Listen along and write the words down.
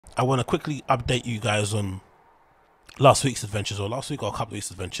I want to quickly update you guys on last week's adventures, or last week or a couple of weeks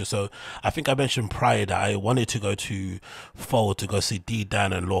adventures. So I think I mentioned prior that I wanted to go to Fold to go see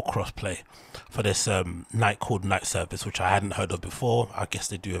D.Dan and Laure Croft play for this night called Night Service, which I hadn't heard of before. I guess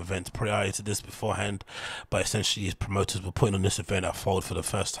they do events prior to this beforehand, but essentially his promoters were putting on this event at Fold for the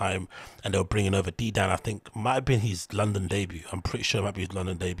first time, and they were bringing over D.Dan. I think might have been his London debut. I'm pretty sure it might be his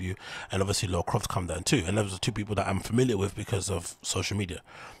London debut, and obviously Laure Croft come down too. And those are two people that I'm familiar with because of social media,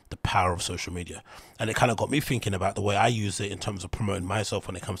 the power of social media. And it kind of got me thinking about the way I use it in terms of promoting myself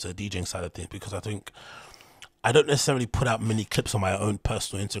when it comes to the DJing side of things, because I think I don't necessarily put out many clips on my own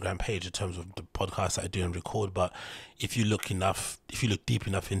personal Instagram page in terms of the podcasts that I do and record, but if you look deep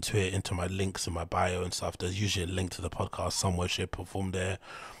enough into it, into my links in my bio and stuff, there's usually a link to the podcast somewhere, shape or form there.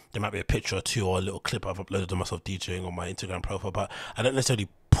 There might be a picture or two or a little clip I've uploaded of myself DJing on my Instagram profile, but I don't necessarily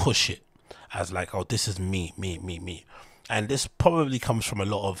push it as like, oh, this is me. And this probably comes from a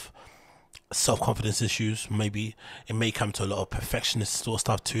lot of self-confidence issues. Maybe it may come to a lot of perfectionist sort of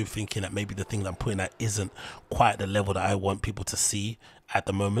stuff too, thinking that maybe the thing that I'm putting out isn't quite the level that I want people to see at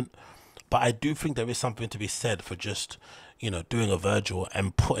the moment. But I do think there is something to be said for just, doing a Virgil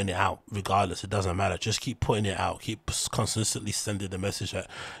and putting it out regardless. It doesn't matter. Just keep putting it out. Keep consistently sending the message that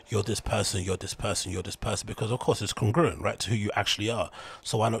you're this person, you're this person, you're this person, because of course it's congruent, right, to who you actually are.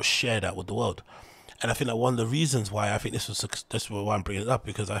 So why not share that with the world? And I think that one of the reasons why I think this is why I'm bringing it up,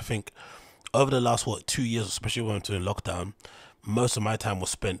 because I think over the last 2 years, especially when I'm doing lockdown, most of my time was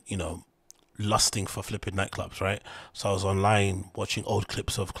spent, lusting for flipping nightclubs, right? So I was online watching old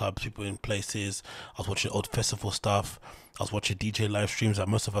clips of clubs, people in places. I was watching old festival stuff. I was watching DJ live streams that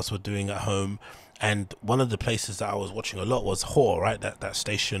most of us were doing at home. And one of the places that I was watching a lot was Hor, right? That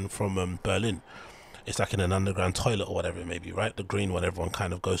station from Berlin. It's like in an underground toilet or whatever it may be, right? The green one everyone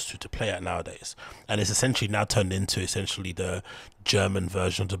kind of goes to play at nowadays. And it's essentially now turned into essentially the German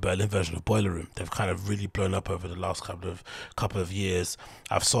version, the Berlin version of Boiler Room. They've kind of really blown up over the last couple of years.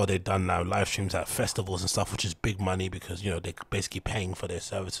 I've saw they've done now live streams at festivals and stuff, which is big money because, they're basically paying for their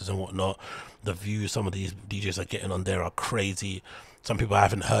services and whatnot. The views some of these DJs are getting on there are crazy. Some people I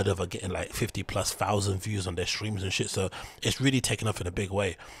haven't heard of are getting like 50,000+ views on their streams and shit. So it's really taken off in a big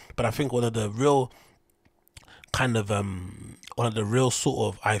way. But I think one of the real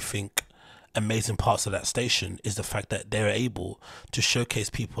sort of, I think, amazing parts of that station is the fact that they're able to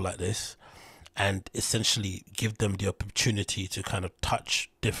showcase people like this and essentially give them the opportunity to kind of touch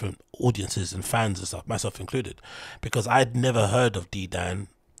different audiences and fans and stuff, myself included, because I'd never heard of D.Dan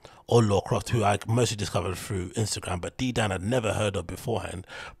or Laure Croft, who I mostly discovered through Instagram, but D.Dan I'd never heard of beforehand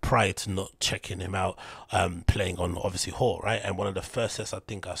prior to not checking him out playing on obviously Hall, right? And one of the first sets I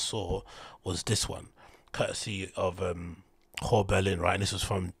think I saw was this one, courtesy of Hall Berlin, right? And this was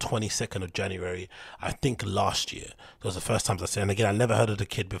from 22nd of January, I think last year. It was the first time I said, and again, I never heard of the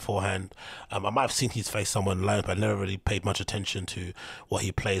kid beforehand. I might have seen his face somewhere online, but I never really paid much attention to what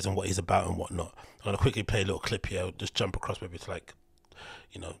he plays and what he's about and whatnot. I'm going to quickly play a little clip here, just jump across maybe to like,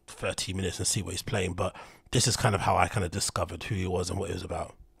 30 minutes and see what he's playing. But this is kind of how I kind of discovered who he was and what he was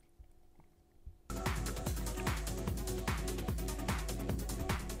about.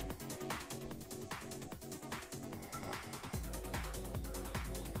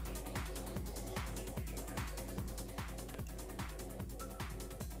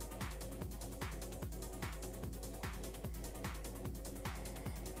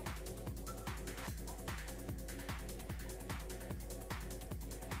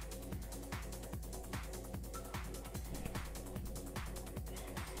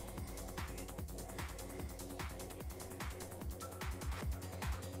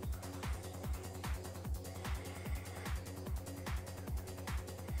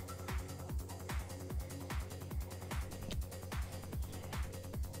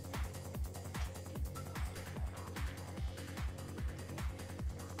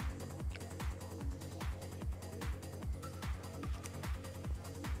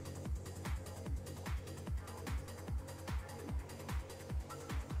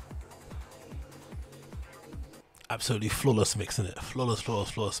 Absolutely flawless mix in it,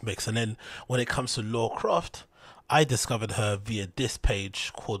 flawless mix. And then when it comes to Laure Croft, I discovered her via this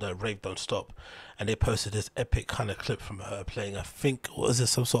page called Rave Don't Stop, and they posted this epic kind of clip from her playing, I think, what is it,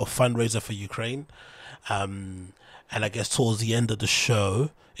 some sort of fundraiser for Ukraine. And I guess towards the end of the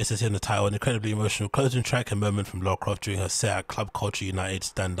show, it says in the title, an incredibly emotional closing track and moment from Laure Croft during her set at Club Culture United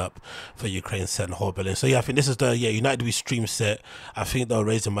Stand Up for Ukraine set in Hall Berlin. So yeah, I think this is the United We Stream set. I think they were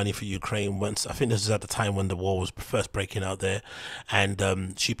raising money for Ukraine once. I think this is at the time when the war was first breaking out there, and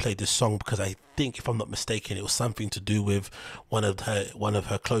she played this song because I think, if I'm not mistaken, it was something to do with one of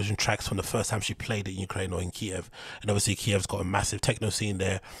her closing tracks from the first time she played in Ukraine or in Kiev. And obviously Kiev's got a massive techno scene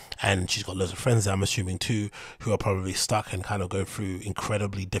there, and she's got loads of friends there, I'm assuming too, who are probably stuck and kind of going through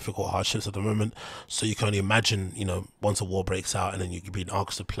incredibly difficult hardships at the moment. So you can only imagine, once a war breaks out and then you're being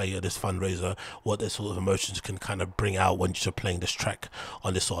asked to play at this fundraiser, what this sort of emotions can kind of bring out when you're playing this track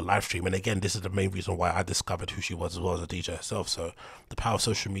on this sort of live stream. And again, this is the main reason why I discovered who she was as well as a DJ herself. So the power of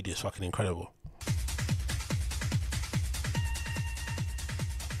social media is fucking incredible.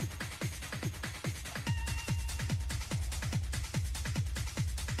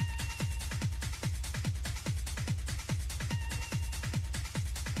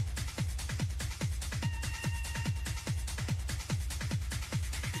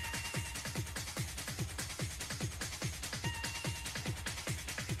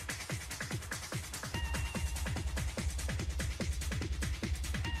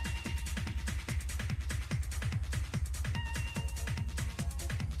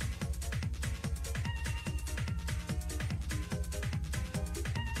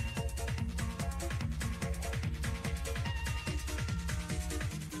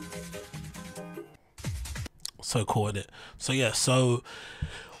 So cool, isn't it? So yeah, so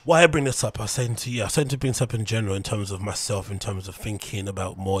why I bring this up, I was saying to bring this up in general in terms of myself, in terms of thinking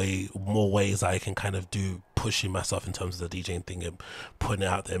about more ways I can kind of do pushing myself in terms of the DJing thing and putting it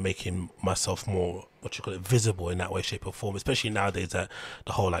out there, making myself more, visible in that way, shape or form, especially nowadays that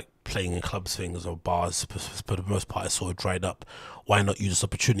the whole like playing in clubs things or bars for the most part is sort of dried up. Why not use this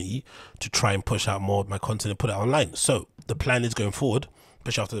opportunity to try and push out more of my content and put it online? So the plan is going forward,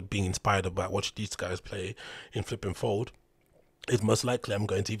 especially after being inspired about watching these guys play in Flip and Fold, is most likely I'm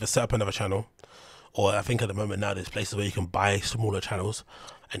going to either set up another channel, or I think at the moment now there's places where you can buy smaller channels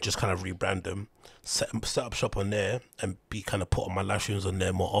and just kind of rebrand them, set up shop on there and be kind of put on my live streams on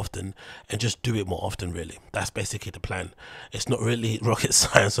there more often and just do it more often. Really, that's basically the plan. It's not really rocket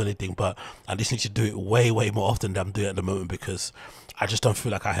science or anything, but I just need to do it way more often than I'm doing at the moment, because I just don't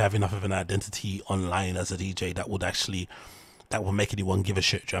feel like I have enough of an identity online as a DJ that will make anyone give a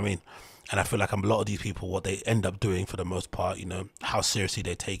shit. Do you know what I mean? And I feel like a lot of these people, what they end up doing for the most part, how seriously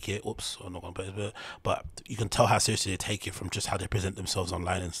they take it. Oops, I'm not going to play it, but you can tell how seriously they take it from just how they present themselves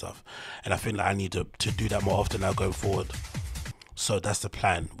online and stuff. And I feel like I need to do that more often now going forward. So that's the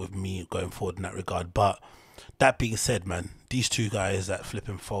plan with me going forward in that regard. But that being said, man, these two guys at Flip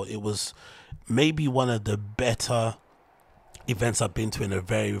and Fold, it was maybe one of the better events I've been to in a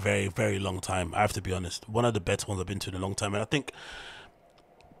very long time. I have to be honest, one of the better ones I've been to in a long time. And I think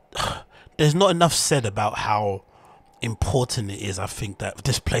there's not enough said about how important it is, I think, that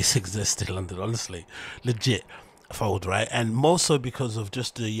this place exists in London, honestly, legit, Fold, right? And more so because of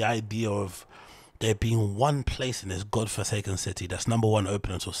just the idea of there being one place in this godforsaken city that's number one,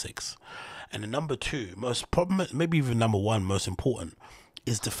 open until 6, and the number two, most problem, maybe even number one, most important,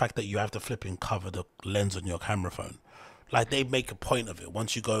 is the fact that you have to flipping cover the lens on your camera phone. Like, they make a point of it.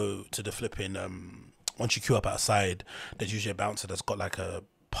 Once you go to the flipping, once you queue up outside, there's usually a bouncer that's got like a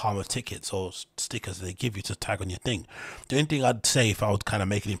palm of tickets or stickers that they give you to tag on your thing. The only thing I'd say, if I would kind of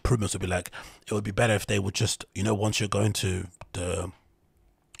make any improvements, would be like, it would be better if they would just, once you're going to the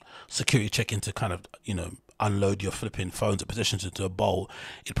security check-in to kind of, unload your flipping phones and position it into a bowl,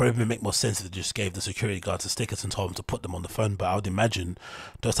 it'd probably make more sense if they just gave the security guards the stickers and told them to put them on the phone. But I would imagine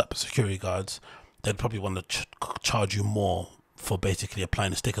those type of security guards, they'd probably want to charge you more for basically applying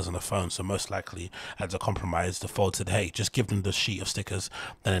the stickers on the phone. So most likely, as a compromise, the Fold said, hey, just give them the sheet of stickers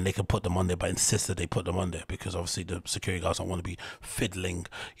and then they can put them on there, but insist that they put them on there, because obviously the security guards don't want to be fiddling,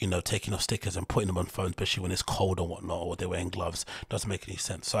 taking off stickers and putting them on phones, especially when it's cold or whatnot, or they're wearing gloves. Doesn't make any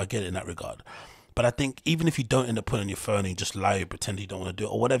sense. So I get it in that regard. But I think even if you don't end up putting on your phone and you just lie, pretend you don't want to do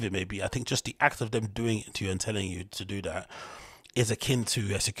it, or whatever it may be, I think just the act of them doing it to you and telling you to do that is akin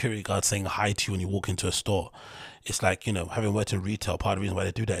to a security guard saying hi to you when you walk into a store. It's like, having worked in retail, part of the reason why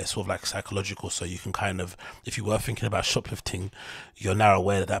they do that is sort of like psychological. So you can kind of, if you were thinking about shoplifting, you're now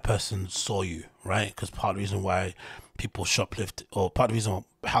aware that that person saw you, right? Because part of the reason why people shoplift, or part of the reason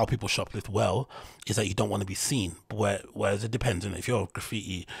how people shoplift well, is that you don't want to be seen. Whereas it depends. And if you're a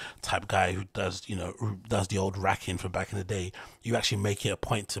graffiti type guy who does, does the old racking from back in the day, you actually make it a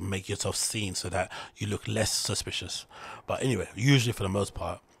point to make yourself seen so that you look less suspicious. But anyway, usually for the most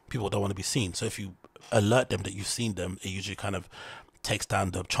part, people don't want to be seen. So if you alert them that you've seen them, it usually kind of takes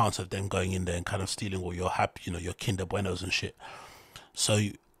down the chance of them going in there and kind of stealing all your happy, you know, your Kinder Buenos and shit. So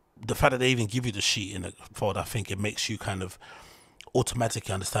the fact that they even give you the sheet in the fold, I think it makes you kind of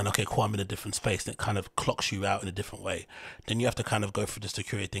automatically understand, okay, cool, I'm in a different space, and it kind of clocks you out in a different way. Then you have to kind of go through the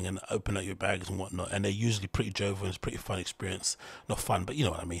security thing and open up your bags and whatnot, and they're usually pretty jovial. It's a pretty fun experience. Not fun, but you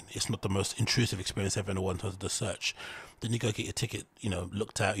know what I mean. It's not the most intrusive experience ever in the one in terms of the search. Then you go get your ticket, you know,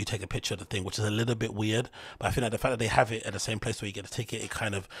 looked at, you take a picture of the thing, which is a little bit weird, but I feel like the fact that they have it at the same place where you get a ticket, it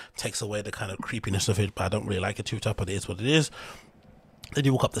kind of takes away the kind of creepiness of it, but I don't really like it too tough, but it is what it is. Then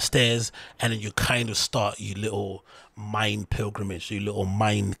you walk up the stairs, and then you kind of start your little mind pilgrimage, your little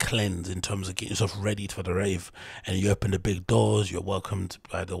mind cleanse in terms of getting yourself ready for the rave. And you open the big doors, you're welcomed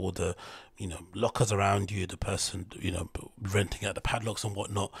by all the, you know, lockers around you, the person, you know, renting out the padlocks and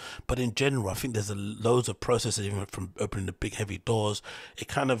whatnot. But in general, I think there's loads of processes, even from opening the big heavy doors. It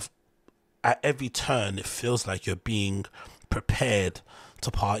kind of, at every turn, it feels like you're being prepared to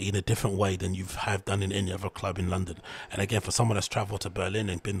party in a different way than you have done in any other club in London. And again, for someone that's travelled to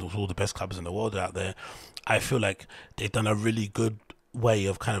Berlin and been to all the best clubs in the world out there, I feel like they've done a really good way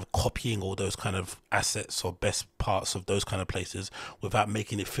of kind of copying all those kind of assets or best parts of those kind of places without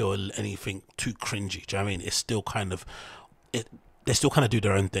making it feel anything too cringy. Do you know what I mean? It's still kind of, they still kind of do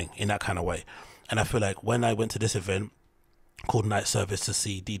their own thing in that kind of way. And I feel like when I went to this event called Night Service to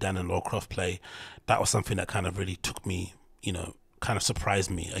see D.Dan and Laure Croft play, that was something that kind of really took me, you know, kind of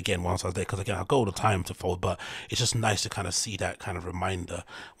surprised me again once I was there, because again, I go all the time to Fold, but it's just nice to kind of see that kind of reminder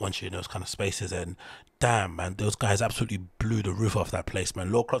once you're in those kind of spaces. And damn, man, those guys absolutely blew the roof off that place,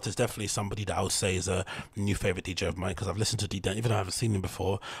 man. Laure Croft is definitely somebody that I would say is a new favorite DJ of mine, because I've listened to D.Dan, even though I haven't seen him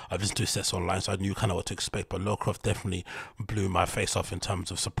before. I've listened to his sets online, so I knew kind of what to expect, but Laure Croft definitely blew my face off in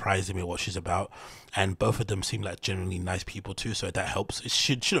terms of surprising me what she's about. And both of them seem like genuinely nice people too, so that helps. It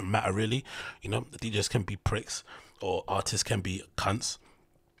shouldn't matter really, you know. The DJs can be pricks, or artists can be cunts,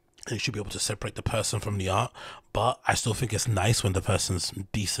 and you should be able to separate the person from the art. But I still think it's nice when the person's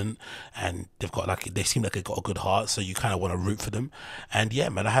decent and they've got, like, they seem like they've got a good heart, so you kind of want to root for them. And yeah,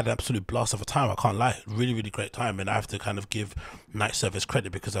 man, I had an absolute blast of a time, I can't lie. Really, really great time. And I have to kind of give Night Service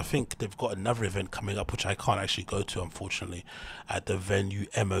credit, because I think they've got another event coming up which I can't actually go to, unfortunately, at the venue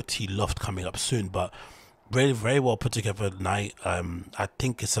MOT Loft, coming up soon. But very, very well put together night. I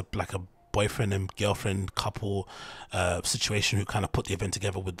think it's like a boyfriend and girlfriend couple situation who kind of put the event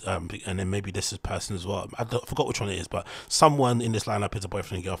together with and then maybe this is person as well. I forgot which one it is, but someone in this lineup is a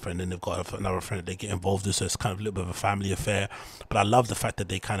boyfriend and girlfriend, and they've got another friend that they get involved in, so it's kind of a little bit of a family affair. But I love the fact that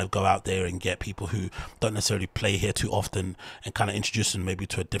they kind of go out there and get people who don't necessarily play here too often and kind of introduce them maybe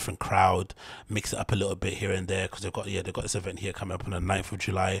to a different crowd, mix it up a little bit here and there, because they've got this event here coming up on the 9th of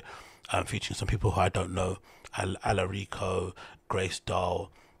July, featuring some people who I don't know, Alarico, Grace Dahl.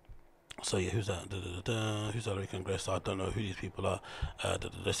 So yeah, who's that? Who's Alarico and Grace? I don't know who these people are.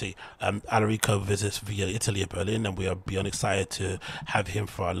 Let's see. Alarico visits via Italy and Berlin, and we are beyond excited to have him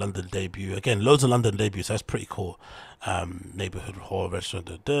for our London debut. Again, loads of London debuts, so that's pretty cool. Neighborhood Hall restaurant,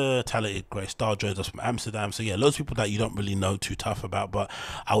 talented Grace Dahl joins us from Amsterdam. So yeah, loads of people that you don't really know too tough about, but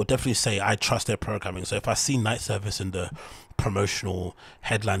I would definitely say I trust their programming. So if I see Night Service in the promotional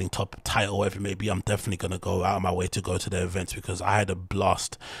headlining top title, whatever it may be, I'm definitely going to go out of my way to go to their events, because I had a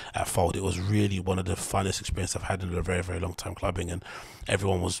blast at Fold. It was really one of the funnest experiences I've had in a very, very long time clubbing, and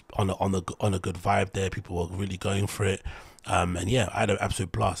everyone was on a good vibe there. People were really going for it. And yeah, I had an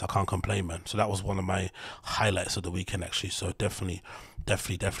absolute blast. I can't complain, man. So that was one of my highlights of the weekend, actually. So definitely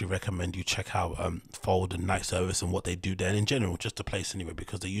recommend you check out Fold and Night Service and what they do there, and in general, just the place anyway,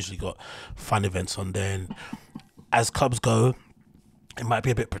 because they usually got fun events on there. And as clubs go, it might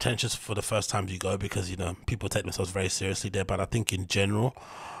be a bit pretentious for the first time you go, because, you know, people take themselves very seriously there. But I think in general,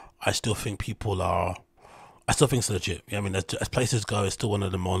 I still think it's legit. Yeah, I mean, as places go, it's still one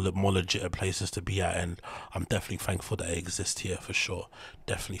of the more legit places to be at, and I'm definitely thankful that it exists here, for sure.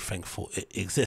 Definitely thankful it exists.